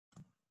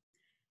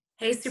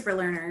Hey, super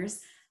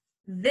learners.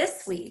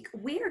 This week,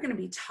 we are going to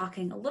be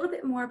talking a little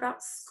bit more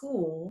about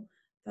school,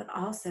 but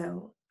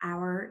also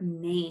our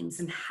names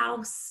and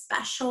how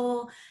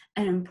special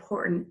and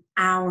important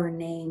our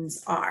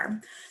names are.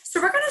 So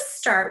we're going to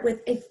start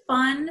with a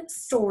fun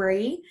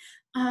story,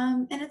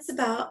 and it's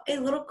about a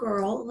little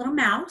girl, a little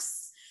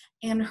mouse,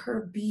 and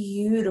her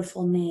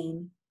beautiful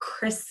name,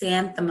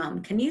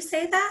 Chrysanthemum. Can you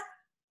say that?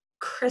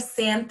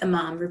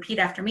 Chrysanthemum. Repeat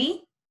after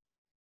me.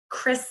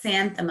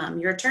 Chrysanthemum.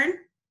 Your turn.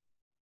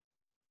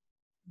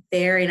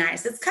 Very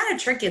nice. It's kind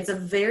of tricky. It's a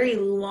very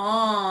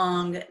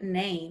long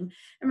name,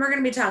 and we're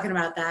going to be talking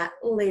about that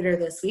later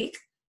this week.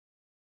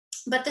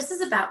 But this is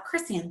about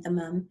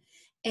Chrysanthemum,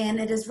 and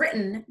it is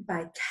written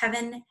by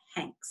Kevin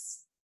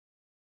Henkes.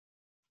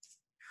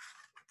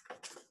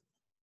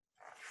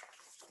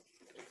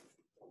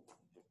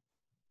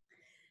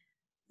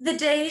 The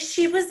day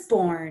she was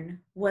born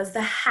was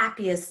the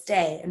happiest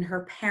day in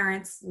her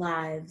parents'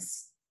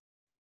 lives.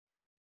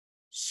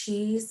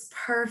 "She's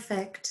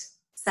perfect,"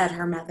 said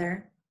her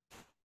mother.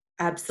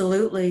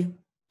 "Absolutely,"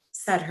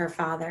 said her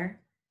father.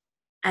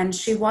 And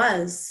she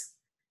was.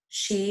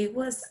 She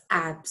was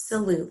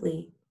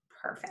absolutely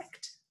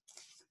perfect.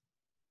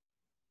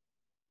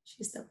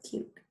 She's so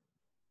cute.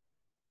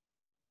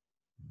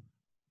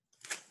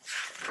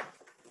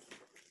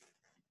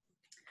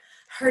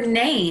 "Her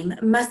name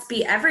must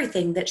be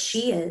everything that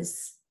she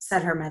is,"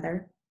 said her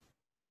mother.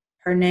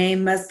 "Her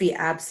name must be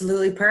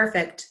absolutely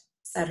perfect,"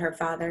 said her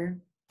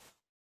father.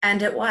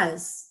 And it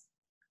was.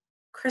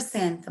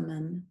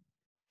 Chrysanthemum.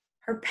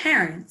 Her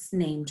parents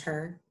named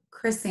her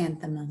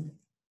Chrysanthemum.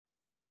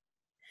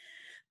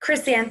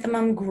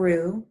 Chrysanthemum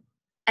grew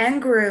and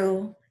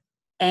grew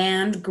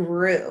and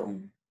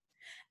grew.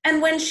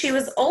 And when she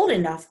was old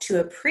enough to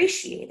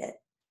appreciate it,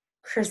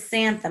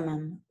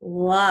 Chrysanthemum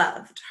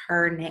loved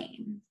her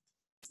name.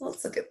 So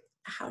let's look at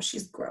how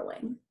she's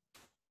growing.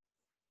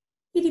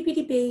 Itty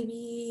bitty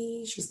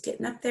baby. She's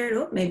getting up there.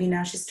 Oh, maybe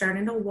now she's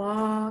starting to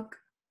walk.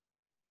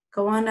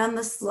 Go on down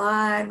the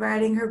slide,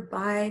 riding her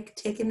bike,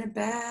 taking a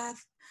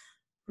bath,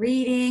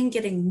 reading,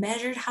 getting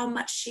measured how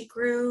much she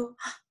grew.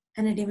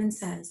 And it even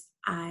says,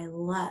 "I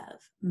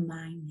love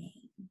my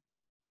name."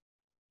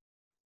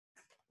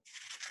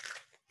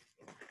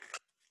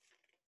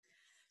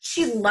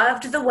 She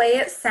loved the way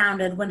it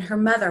sounded when her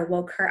mother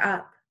woke her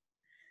up.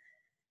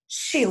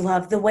 She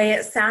loved the way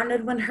it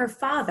sounded when her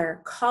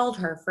father called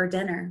her for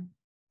dinner.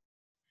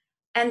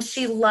 And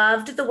she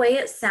loved the way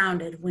it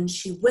sounded when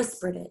she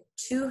whispered it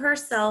to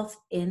herself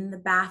in the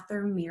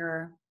bathroom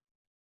mirror.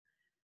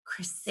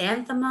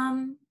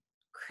 Chrysanthemum,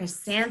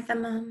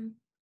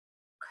 chrysanthemum,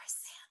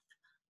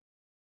 chrysanthemum.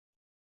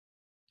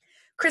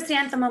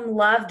 Chrysanthemum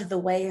loved the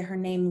way her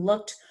name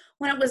looked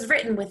when it was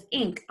written with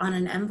ink on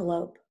an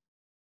envelope.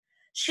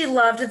 She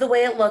loved the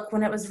way it looked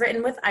when it was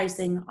written with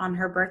icing on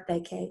her birthday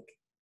cake.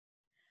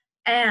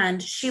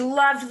 And she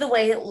loved the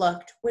way it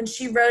looked when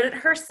she wrote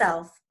it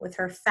herself with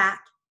her fat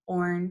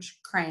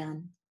orange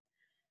crayon.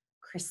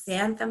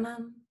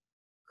 Chrysanthemum,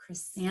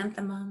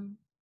 chrysanthemum,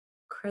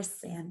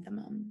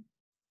 chrysanthemum.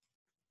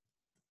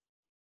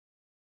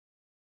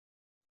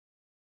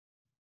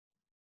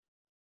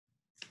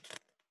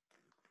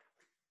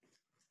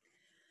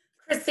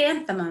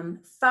 Chrysanthemum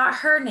thought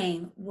her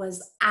name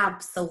was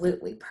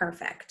absolutely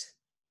perfect.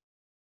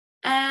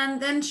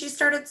 And then she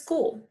started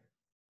school.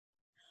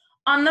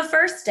 On the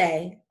first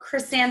day,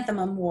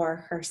 Chrysanthemum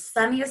wore her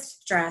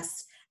sunniest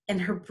dress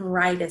and her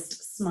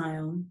brightest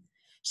smile.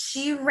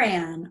 She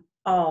ran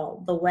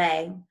all the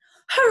way.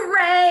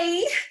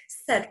 "Hooray!"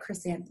 said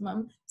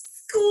Chrysanthemum.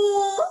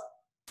 "School!"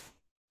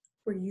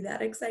 Were you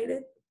that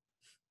excited?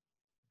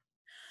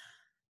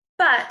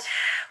 But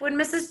when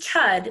Mrs.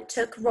 Chud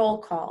took roll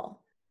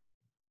call,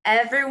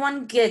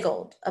 everyone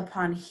giggled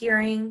upon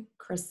hearing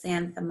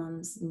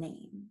Chrysanthemum's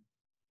name.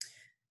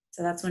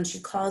 So that's when she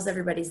calls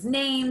everybody's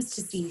names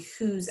to see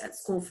who's at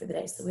school for the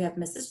day. So we have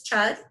Mrs.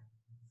 Chud,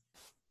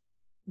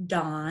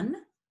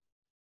 Dawn,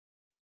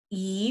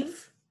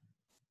 Eve,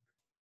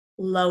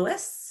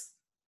 Lois,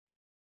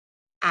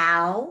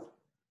 Al,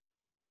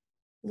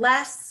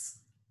 Les,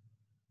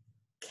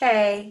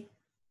 Kay,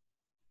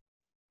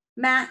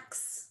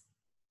 Max,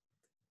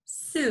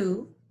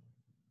 Sue,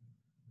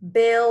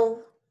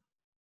 Bill,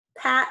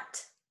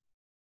 Pat,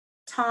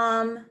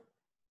 Tom,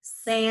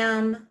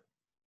 Sam,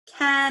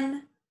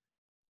 Ken,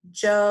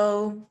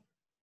 Joe,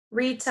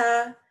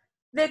 Rita,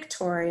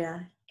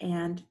 Victoria,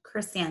 and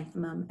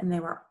Chrysanthemum, and they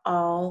were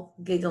all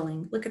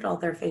giggling. Look at all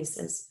their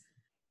faces.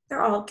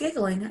 They're all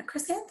giggling at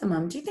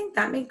Chrysanthemum. Do you think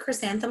that made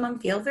Chrysanthemum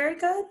feel very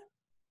good?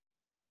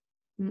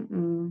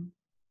 Mm-mm.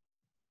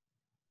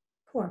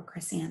 Poor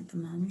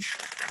Chrysanthemum.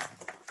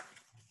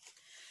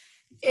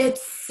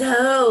 "It's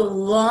so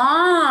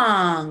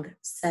long,"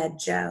 said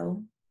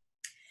Joe.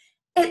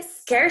 "It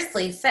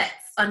scarcely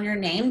fits on your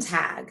name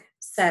tag,"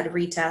 said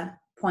Rita,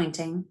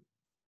 pointing.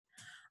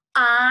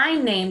 "I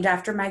named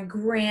after my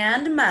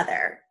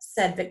grandmother,"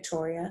 said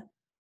Victoria.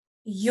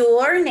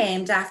 "You're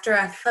named after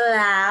a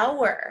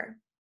flower."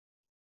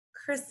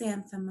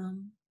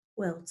 Chrysanthemum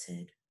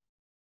wilted.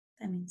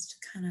 That means to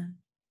kind of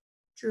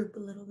droop a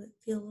little bit,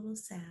 feel a little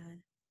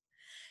sad.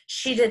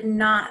 She did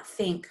not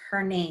think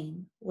her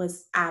name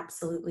was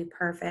absolutely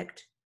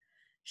perfect.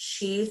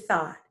 She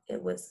thought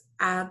it was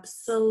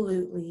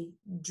absolutely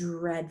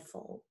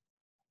dreadful,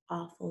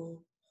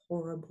 awful,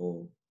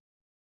 horrible,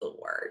 the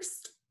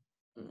worst.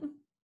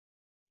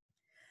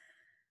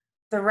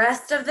 The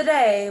rest of the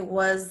day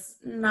was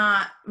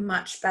not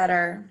much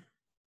better.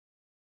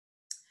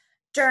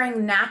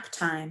 During nap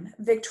time,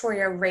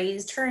 Victoria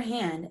raised her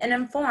hand and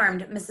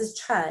informed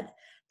Mrs. Chudd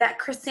that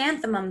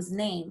Chrysanthemum's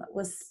name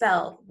was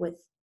spelled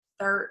with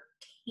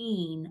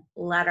 13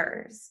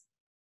 letters.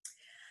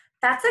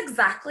 That's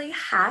exactly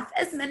half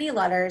as many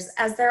letters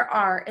as there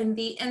are in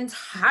the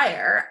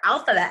entire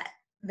alphabet,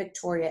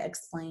 Victoria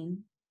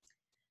explained.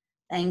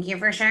 Thank you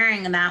for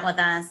sharing that with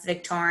us,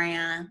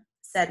 Victoria,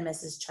 said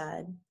Mrs.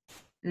 Chudd.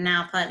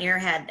 Now put your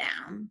head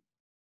down.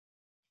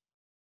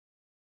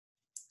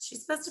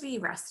 She's supposed to be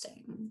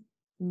resting,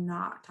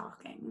 not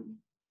talking.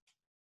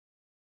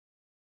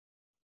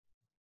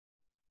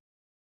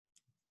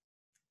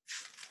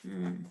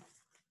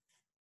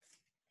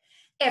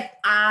 If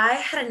I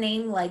had a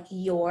name like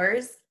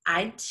yours,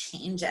 I'd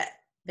change it,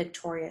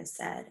 Victoria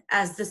said,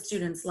 as the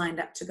students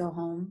lined up to go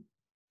home.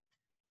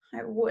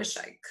 I wish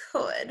I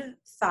could,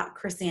 thought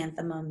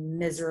Chrysanthemum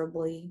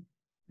miserably,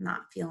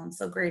 not feeling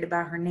so great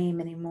about her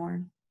name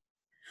anymore.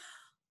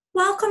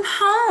 Welcome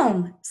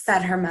home,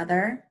 said her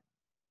mother.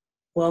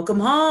 Welcome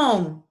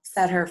home,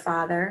 said her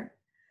father.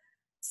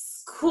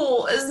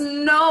 School is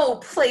no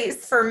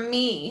place for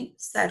me,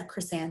 said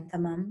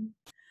Chrysanthemum.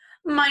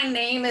 My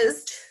name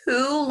is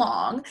too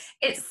long.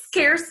 It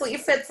scarcely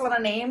fits on a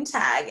name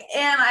tag,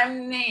 and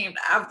I'm named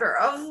after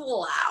a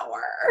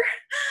flower.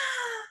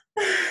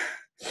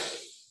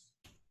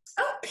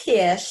 Oh,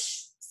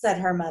 pish, said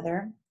her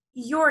mother.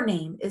 Your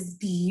name is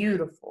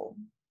beautiful.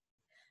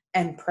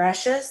 And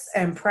precious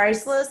and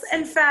priceless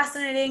and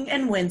fascinating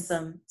and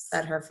winsome,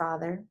 said her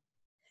father.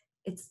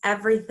 It's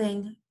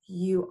everything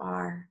you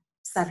are,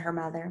 said her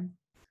mother.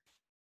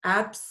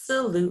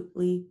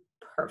 Absolutely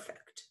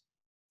perfect,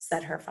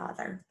 said her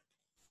father.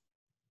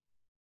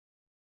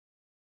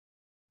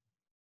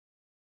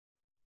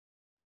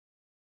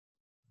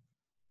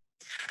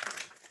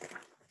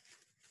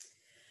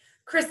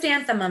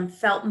 Chrysanthemum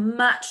felt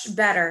much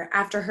better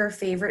after her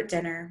favorite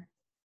dinner,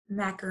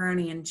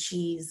 macaroni and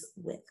cheese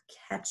with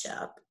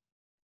ketchup,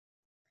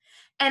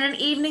 and an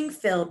evening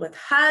filled with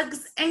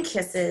hugs and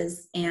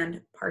kisses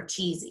and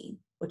parcheesi,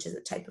 which is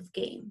a type of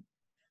game.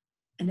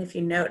 And if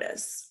you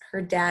notice,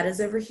 her dad is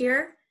over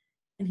here,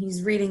 and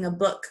he's reading a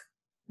book,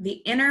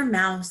 The Inner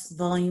Mouse,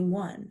 Volume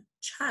 1,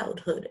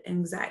 Childhood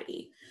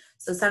Anxiety.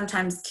 So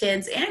sometimes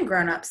kids and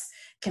grown-ups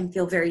can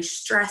feel very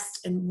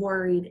stressed and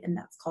worried, and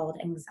that's called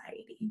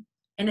anxiety.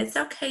 And it's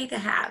okay to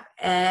have.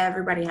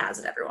 Everybody has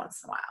it every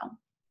once in a while.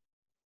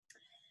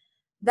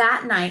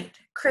 That night,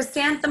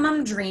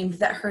 Chrysanthemum dreamed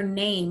that her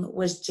name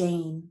was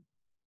Jane.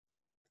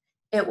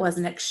 It was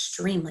an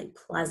extremely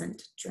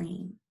pleasant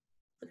dream.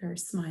 Look at her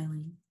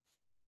smiling.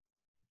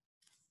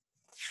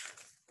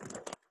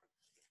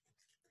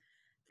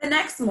 The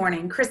next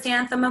morning,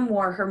 Chrysanthemum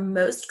wore her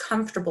most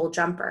comfortable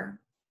jumper.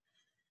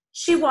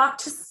 She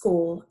walked to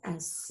school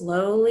as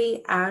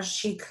slowly as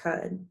she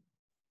could.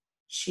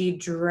 She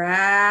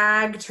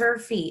dragged her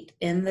feet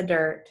in the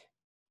dirt.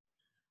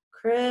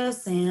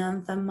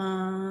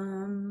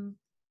 Chrysanthemum,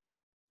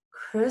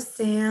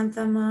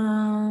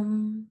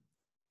 chrysanthemum,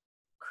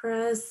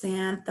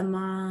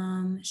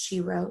 chrysanthemum, she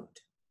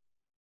wrote.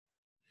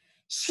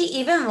 She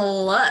even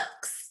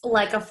looks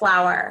like a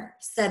flower,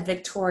 said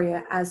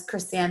Victoria as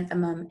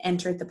Chrysanthemum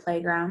entered the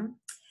playground.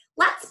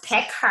 Let's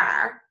pick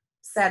her,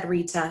 said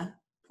Rita,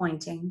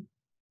 pointing.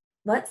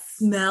 Let's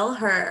smell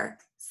her,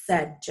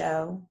 said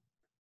Joe.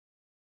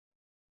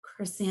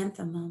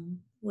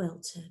 Chrysanthemum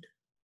wilted.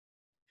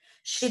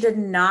 She did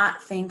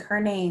not think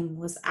her name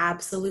was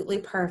absolutely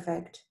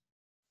perfect.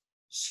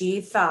 She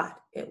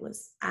thought it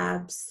was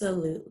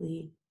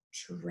absolutely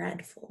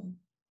dreadful.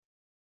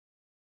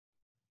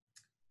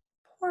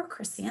 Poor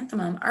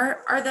Chrysanthemum.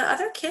 Are the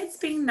other kids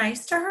being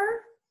nice to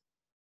her?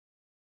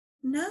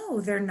 No,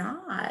 they're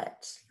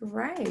not. You're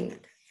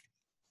right.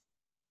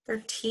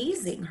 They're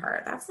teasing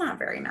her. That's not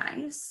very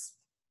nice.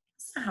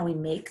 That's not how we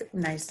make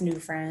nice new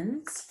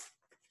friends.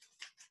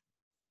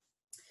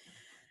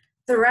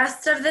 The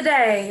rest of the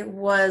day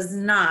was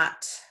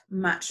not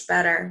much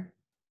better.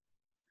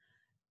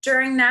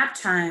 During nap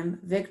time,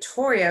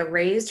 Victoria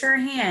raised her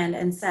hand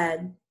and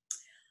said,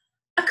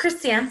 a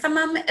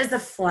chrysanthemum is a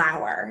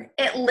flower.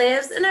 It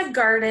lives in a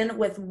garden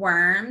with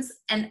worms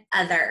and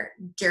other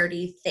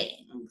dirty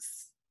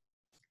things.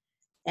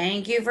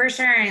 Thank you for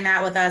sharing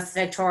that with us,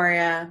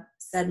 Victoria,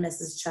 said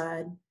Mrs.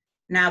 Chudd.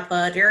 Now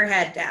put your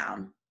head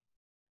down.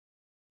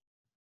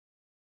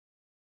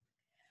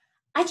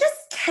 I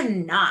just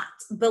cannot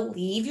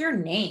believe your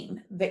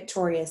name,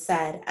 Victoria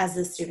said as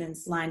the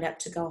students lined up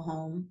to go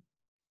home.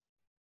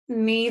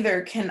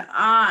 Neither can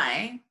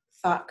I,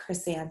 thought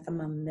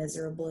Chrysanthemum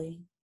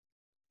miserably.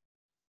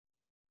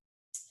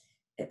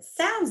 It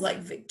sounds like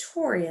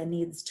Victoria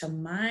needs to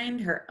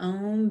mind her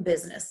own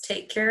business,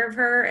 take care of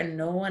her and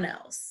no one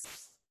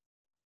else.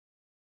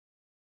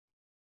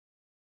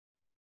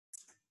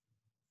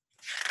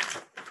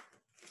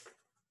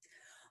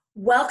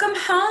 Welcome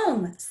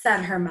home,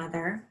 said her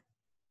mother.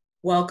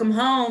 Welcome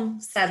home,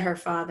 said her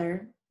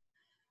father.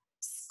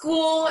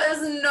 School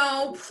is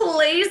no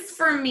place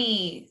for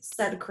me,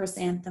 said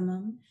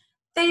Chrysanthemum.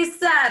 They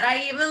said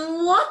I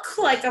even look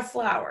like a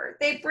flower.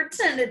 They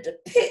pretended to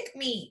pick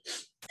me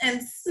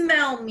and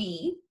smell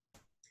me.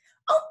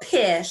 Oh,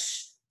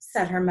 pish,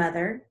 said her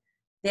mother.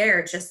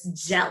 They're just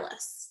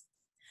jealous.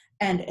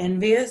 And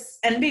envious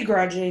and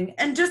begrudging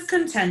and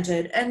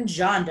discontented and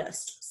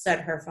jaundiced,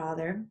 said her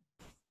father.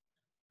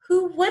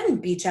 Who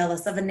wouldn't be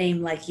jealous of a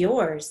name like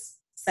yours,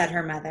 said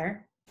her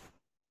mother.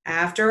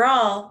 After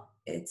all,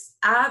 it's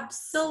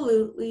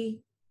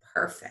absolutely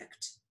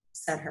perfect,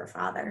 said her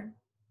father.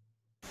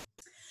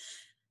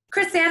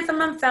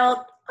 Chrysanthemum felt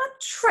a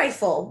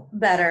trifle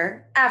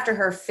better after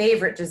her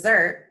favorite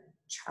dessert,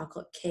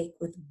 chocolate cake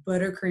with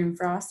buttercream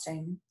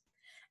frosting,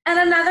 and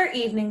another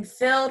evening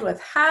filled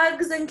with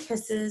hugs and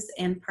kisses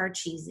and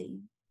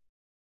parcheesi.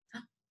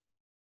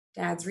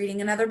 Dad's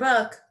reading another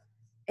book,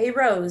 A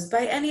Rose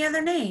by Any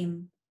Other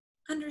Name,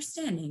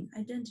 Understanding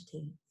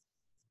Identity.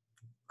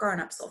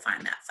 Grown-ups will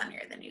find that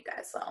funnier than you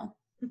guys will.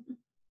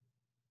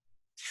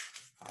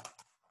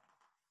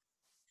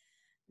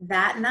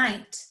 That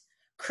night,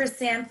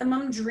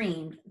 Chrysanthemum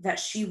dreamed that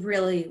she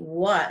really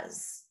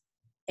was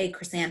a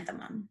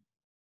chrysanthemum.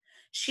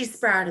 She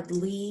sprouted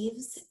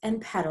leaves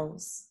and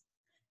petals.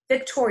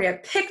 Victoria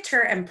picked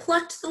her and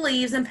plucked the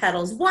leaves and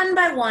petals one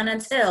by one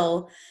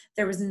until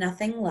there was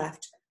nothing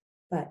left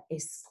but a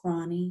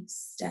scrawny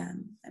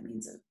stem. That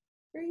means a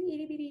very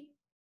itty bitty,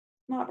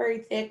 not very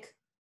thick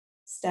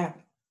stem.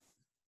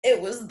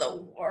 It was the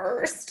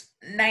worst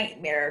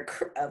nightmare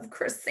of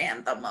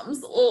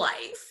Chrysanthemum's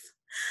life.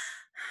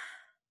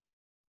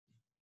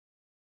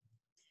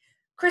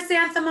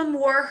 Chrysanthemum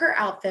wore her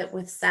outfit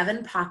with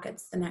 7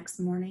 pockets the next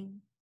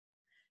morning.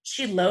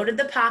 She loaded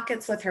the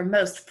pockets with her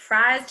most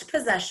prized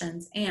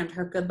possessions and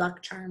her good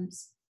luck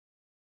charms.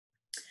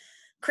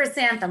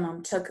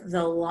 Chrysanthemum took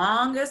the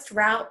longest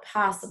route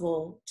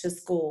possible to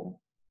school.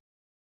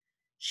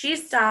 She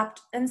stopped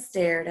and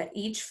stared at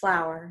each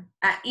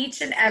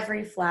and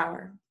every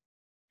flower.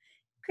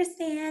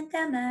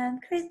 Chrysanthemum,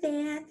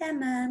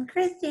 chrysanthemum,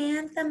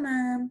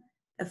 chrysanthemum,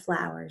 the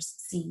flowers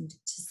seemed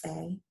to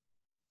say.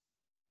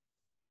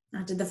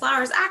 Now, did the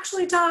flowers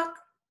actually talk?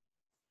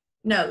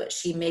 No, but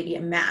she maybe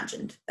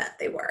imagined that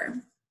they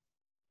were.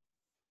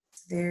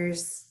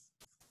 There's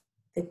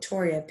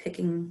Victoria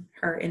picking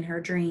her in her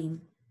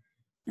dream.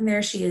 And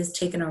there she is,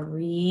 taking a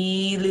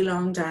really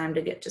long time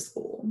to get to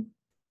school.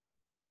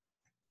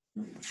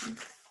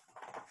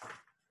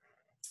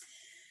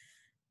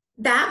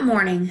 That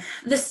morning,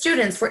 the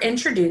students were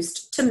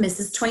introduced to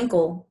Mrs.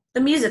 Twinkle, the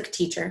music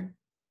teacher.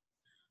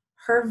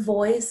 Her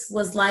voice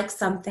was like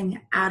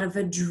something out of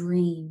a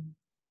dream,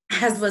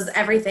 as was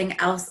everything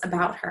else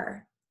about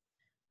her.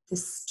 The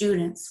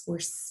students were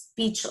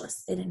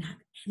speechless. They didn't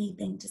have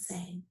anything to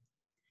say.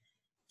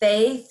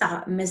 They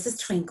thought Mrs.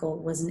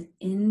 Twinkle was an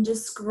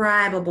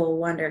indescribable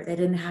wonder. They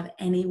didn't have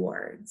any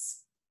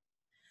words.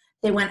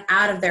 They went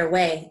out of their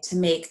way to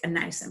make a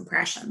nice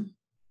impression.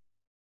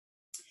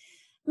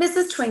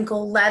 Mrs.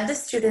 Twinkle led the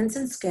students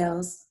in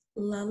scales,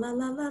 la la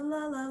la la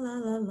la la la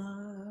la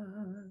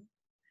la.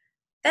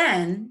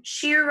 Then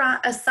she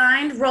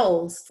assigned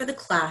roles for the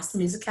class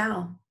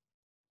musicale.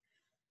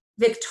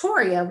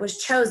 Victoria was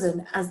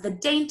chosen as the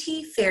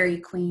dainty fairy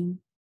queen.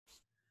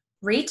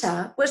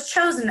 Rita was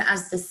chosen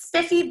as the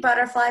spiffy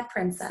butterfly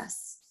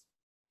princess.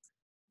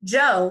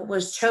 Jo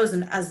was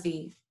chosen as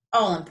the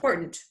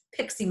all-important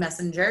pixie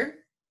messenger.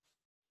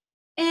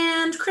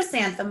 And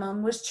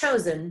Chrysanthemum was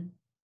chosen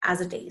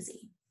as a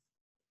daisy,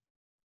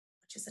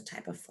 which is a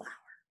type of flower.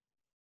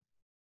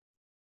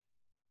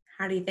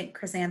 How do you think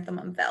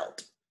Chrysanthemum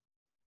felt?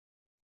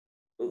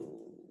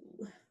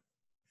 Ooh.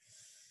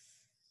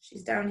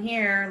 She's down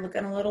here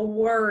looking a little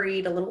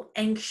worried, a little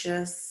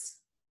anxious.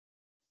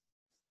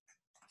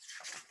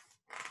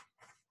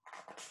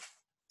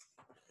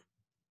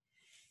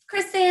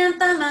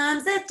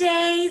 Chrysanthemum's a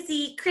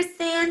daisy,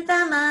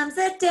 chrysanthemum's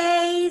a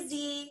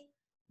daisy,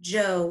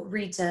 Jo,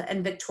 Rita,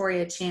 and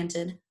Victoria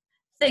chanted,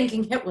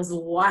 thinking it was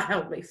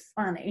wildly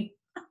funny.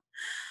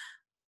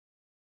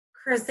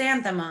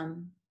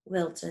 Chrysanthemum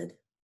wilted.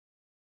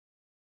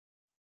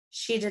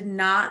 She did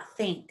not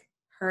think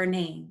her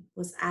name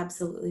was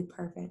absolutely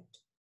perfect.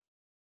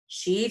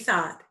 She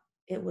thought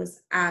it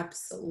was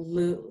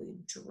absolutely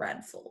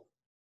dreadful.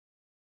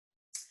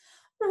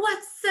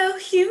 What's so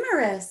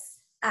humorous?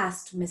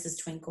 Asked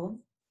Mrs. Twinkle.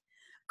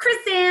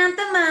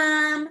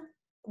 Chrysanthemum,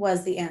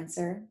 was the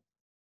answer.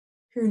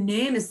 Her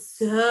name is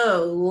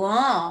so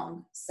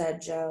long,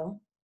 said Jo.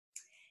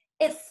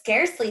 It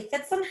scarcely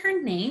fits on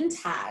her name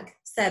tag,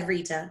 said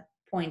Rita,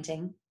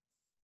 pointing.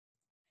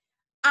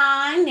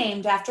 I'm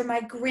named after my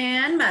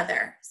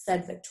grandmother,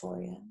 said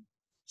Victoria.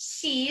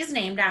 She's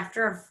named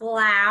after a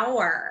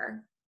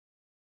flower.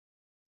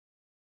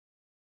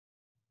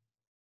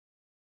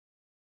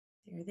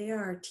 There they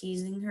are,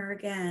 teasing her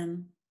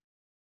again.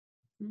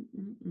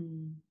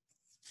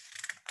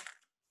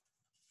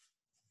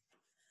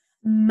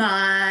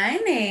 My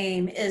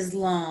name is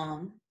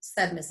Long,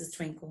 said Mrs.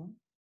 Twinkle.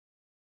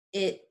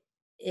 It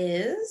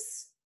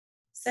is,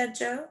 said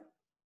Joe.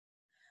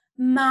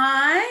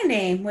 My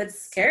name would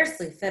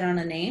scarcely fit on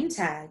a name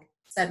tag,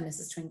 said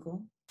Mrs.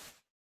 Twinkle.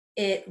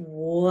 It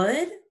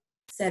would,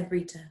 said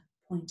Rita,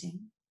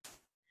 pointing.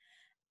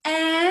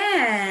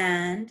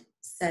 And,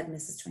 said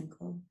Mrs.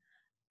 Twinkle,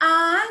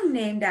 I'm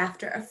named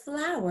after a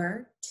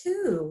flower,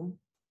 too.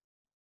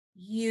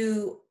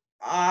 You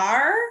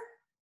are?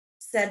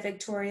 Said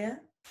Victoria.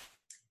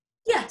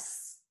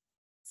 Yes,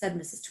 said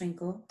Mrs.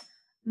 Twinkle.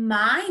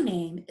 My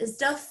name is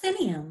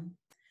Delphinium.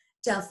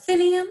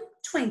 Delphinium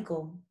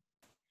Twinkle.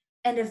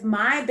 And if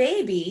my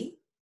baby,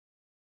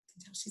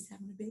 until she's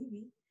having a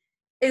baby,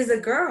 is a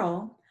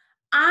girl,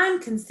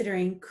 I'm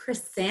considering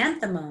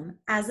Chrysanthemum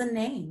as a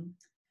name.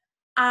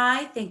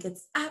 I think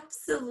it's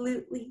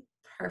absolutely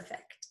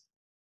perfect.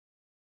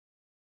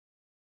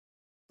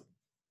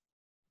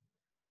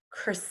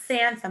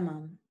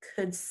 Chrysanthemum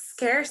could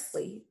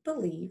scarcely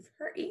believe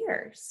her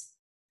ears.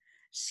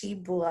 She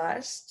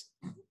blushed.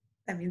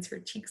 That means her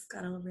cheeks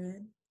got all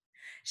red.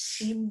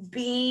 She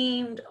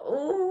beamed.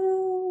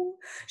 Oh,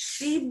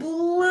 she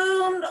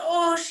bloomed.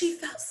 Oh, she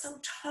felt so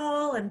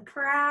tall and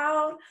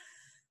proud.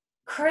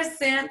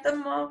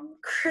 Chrysanthemum,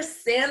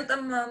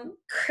 chrysanthemum,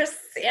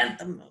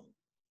 chrysanthemum.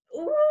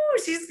 Ooh,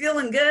 she's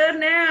feeling good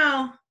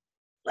now.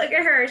 Look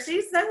at her.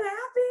 She's so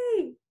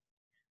happy.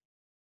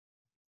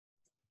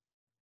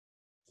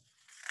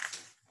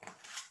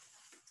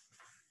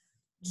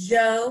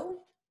 Joe,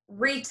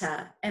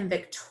 Rita, and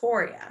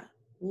Victoria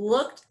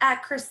looked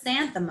at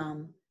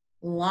Chrysanthemum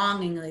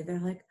longingly. They're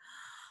like,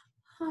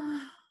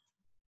 oh.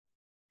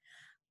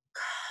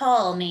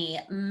 Call me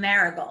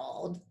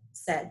Marigold,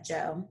 said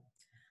Joe.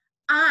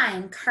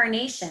 I'm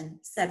Carnation,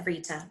 said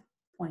Rita,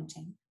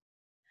 pointing.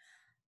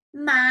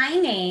 My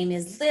name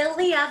is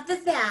Lily of the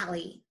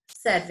Valley,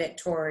 said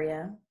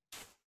Victoria.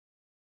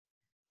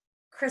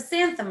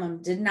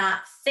 Chrysanthemum did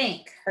not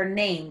think her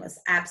name was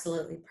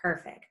absolutely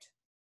perfect.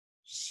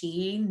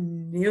 She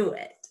knew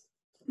it.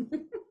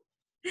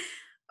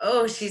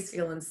 Oh, she's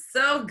feeling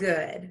so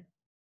good.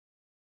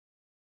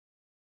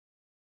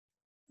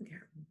 Look at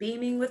her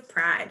beaming with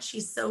pride.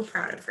 She's so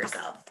proud of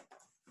herself.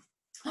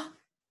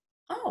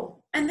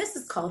 Oh, and this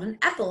is called an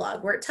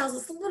epilogue, where it tells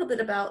us a little bit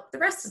about the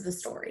rest of the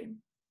story.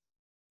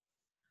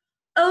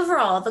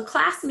 Overall, the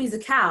class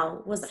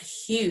musicale was a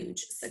huge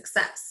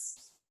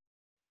success.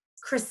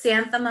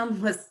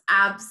 Chrysanthemum was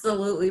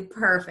absolutely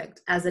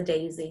perfect as a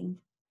daisy.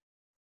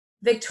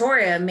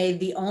 Victoria made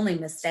the only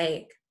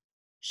mistake.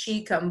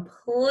 She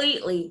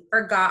completely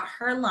forgot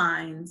her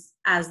lines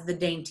as the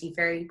dainty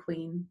fairy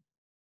queen.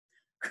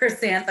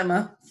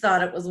 Chrysanthemum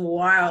thought it was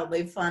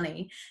wildly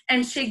funny,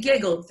 and she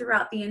giggled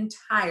throughout the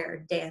entire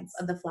dance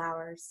of the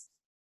flowers.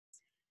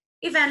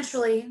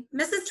 Eventually,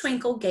 Mrs.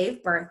 Twinkle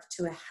gave birth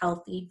to a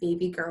healthy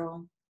baby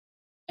girl,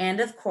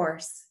 and of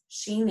course,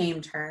 she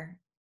named her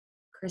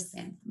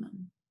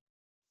Chrysanthemum.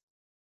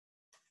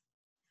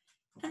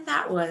 And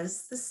that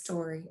was the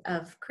story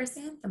of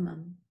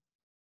Chrysanthemum.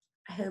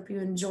 I hope you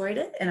enjoyed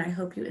it, and I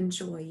hope you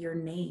enjoy your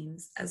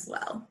names as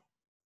well.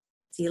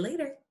 See you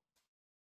later.